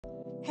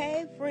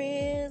Hey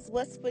friends,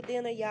 what's for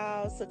dinner,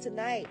 y'all? So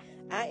tonight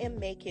I am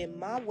making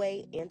my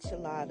way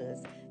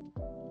enchiladas.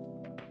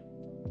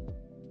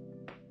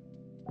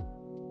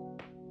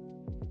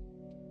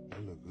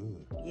 They look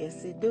good.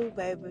 Yes, it do,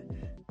 baby.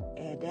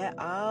 Add that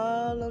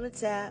all on the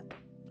top.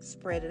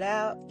 Spread it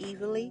out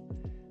evenly.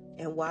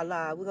 And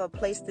voila, we're going to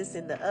place this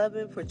in the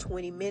oven for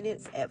 20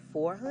 minutes at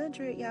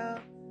 400, y'all.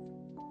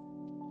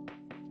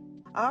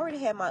 I already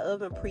had my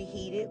oven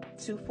preheated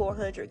to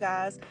 400,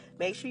 guys.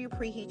 Make sure you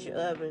preheat your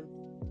oven.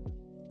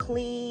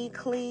 Clean.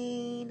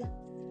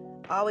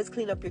 Always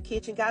clean up your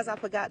kitchen. Guys, I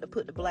forgot to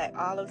put the black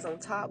olives on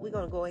top. We're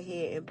going to go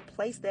ahead and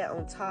place that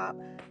on top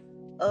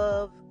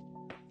of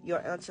your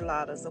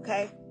enchiladas,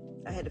 okay?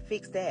 I had to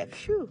fix that.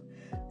 Phew.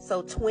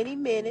 So 20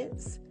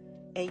 minutes.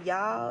 And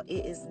y'all,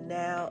 it is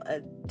now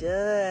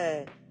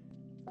done.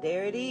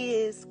 There it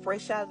is.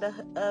 Fresh out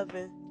of the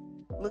oven.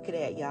 Look at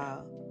that,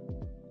 y'all.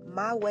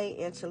 My way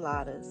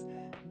enchiladas.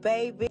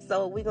 Baby.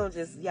 So we're going to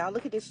just, y'all,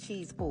 look at this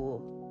cheese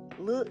pool.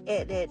 Look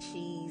at that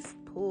cheese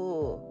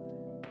pool.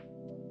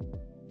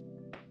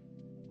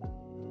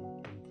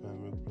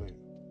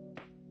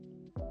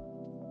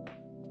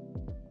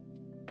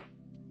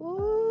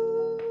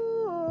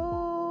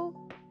 Ooh,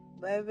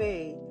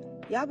 baby.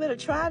 Y'all better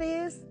try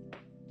this.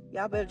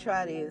 Y'all better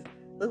try this.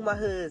 Look at my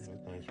husband.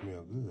 That thing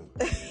smell good.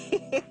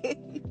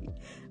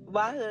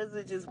 My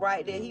husband just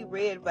right there. He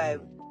read,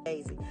 baby.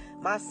 Amazing.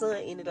 My son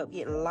ended up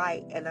getting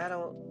light, and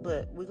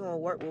but we're going to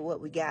work with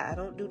what we got. I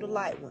don't do the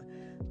light one.